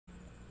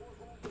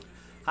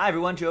Hi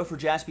everyone, Joe for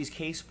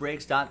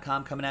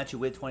JaspysCaseBreaks.com coming at you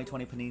with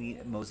 2020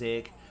 Panini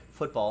Mosaic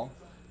Football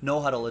No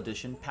Huddle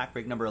Edition, pack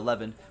break number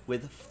 11,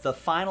 with the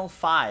final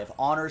 5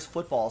 honors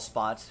football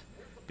spots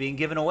being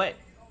given away.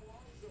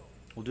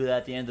 We'll do that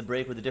at the end of the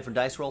break with a different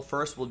dice roll.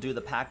 First, we'll do the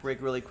pack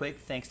break really quick.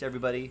 Thanks to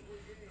everybody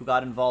who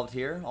got involved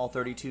here. All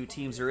 32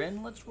 teams are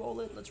in. Let's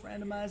roll it. Let's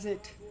randomize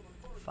it.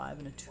 5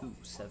 and a 2,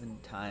 7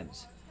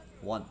 times.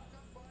 1,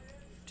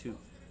 2,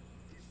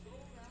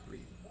 3,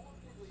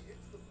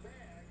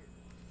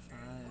 5,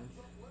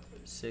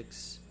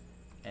 6,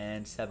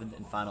 and 7th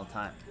and final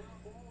time.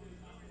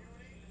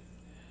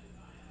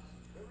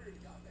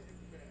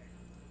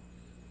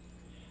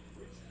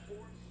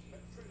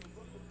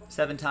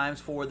 Seven times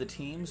for the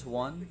teams.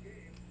 1,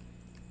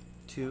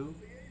 2,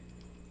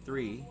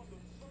 3,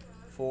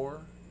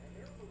 4,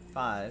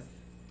 5,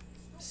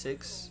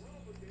 6,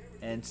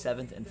 and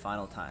 7th and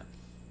final time.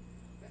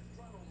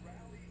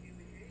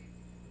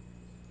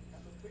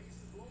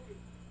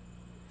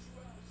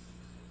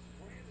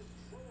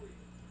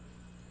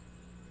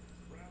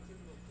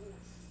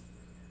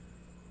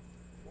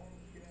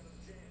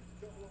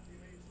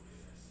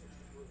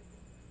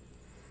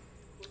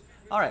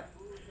 All right.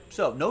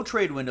 So, no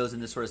trade windows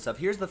in this sort of stuff.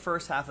 Here's the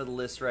first half of the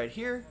list right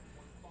here,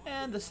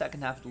 and the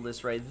second half of the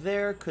list right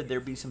there. Could there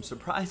be some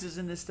surprises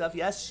in this stuff?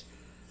 Yes,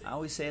 I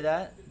always say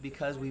that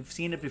because we've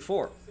seen it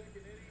before.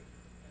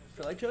 I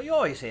feel like, Joe, you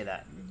always say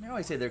that. You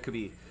always say there could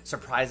be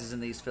surprises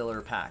in these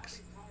filler packs.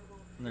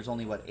 And there's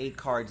only, what, 8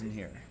 cards in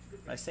here.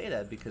 I say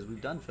that because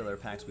we've done filler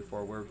packs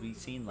before where we've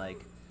seen,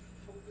 like,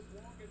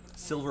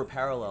 silver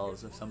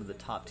parallels of some of the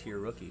top-tier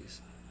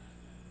rookies.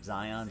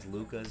 Zion's,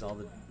 Luka's,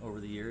 all over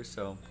the years,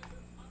 so...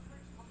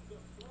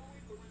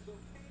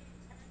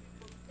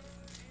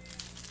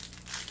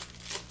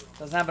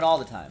 Doesn't happen all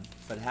the time,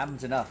 but it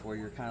happens enough where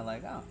you're kind of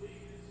like, oh,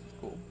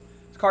 cool.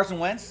 It's Carson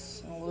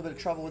Wentz, a little bit of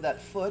trouble with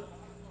that foot.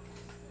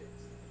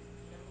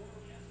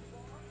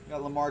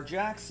 Got Lamar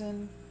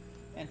Jackson,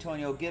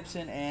 Antonio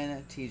Gibson,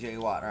 and TJ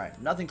Watt. All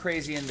right, nothing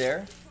crazy in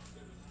there.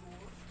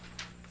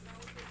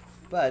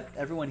 But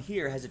everyone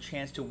here has a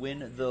chance to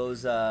win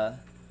those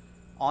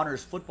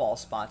honors football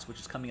spots, which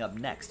is coming up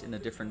next in a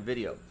different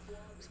video.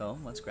 So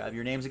let's grab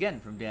your names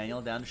again, from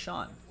Daniel down to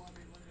Sean.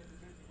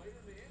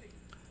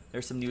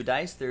 There's some new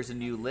dice. There's a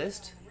new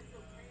list.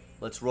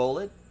 Let's roll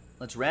it.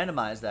 Let's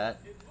randomize that.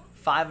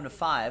 5 and a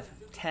 5,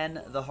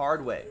 10 the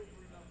hard way.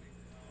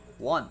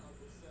 1,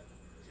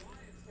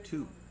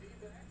 2,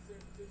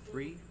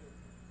 3,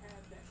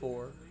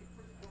 4,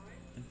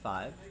 and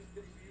 5,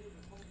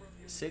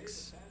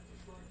 6,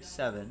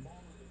 7,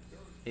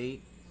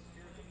 8,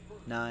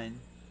 9,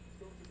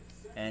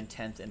 and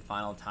 10th and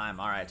final time.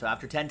 All right, so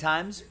after 10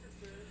 times,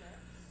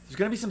 there's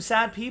going to be some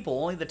sad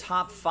people. Only the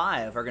top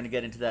 5 are going to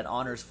get into that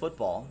honors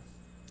football.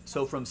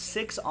 So from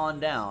 6 on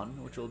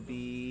down, which will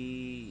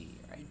be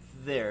right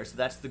there. So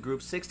that's the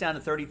group 6 down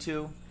to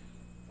 32.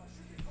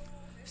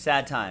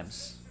 Sad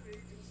times.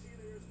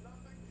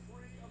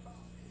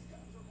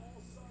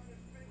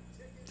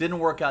 Didn't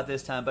work out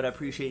this time, but I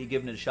appreciate you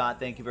giving it a shot.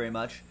 Thank you very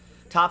much.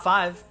 Top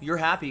 5, you're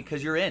happy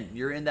because you're in.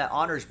 You're in that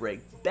honors break.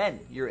 Ben,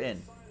 you're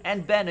in.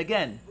 And Ben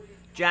again.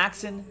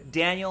 Jackson,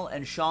 Daniel,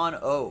 and Sean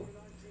O.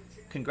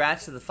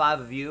 Congrats to the 5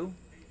 of you.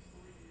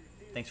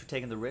 Thanks for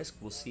taking the risk.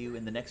 We'll see you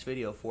in the next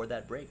video for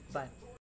that break. Bye.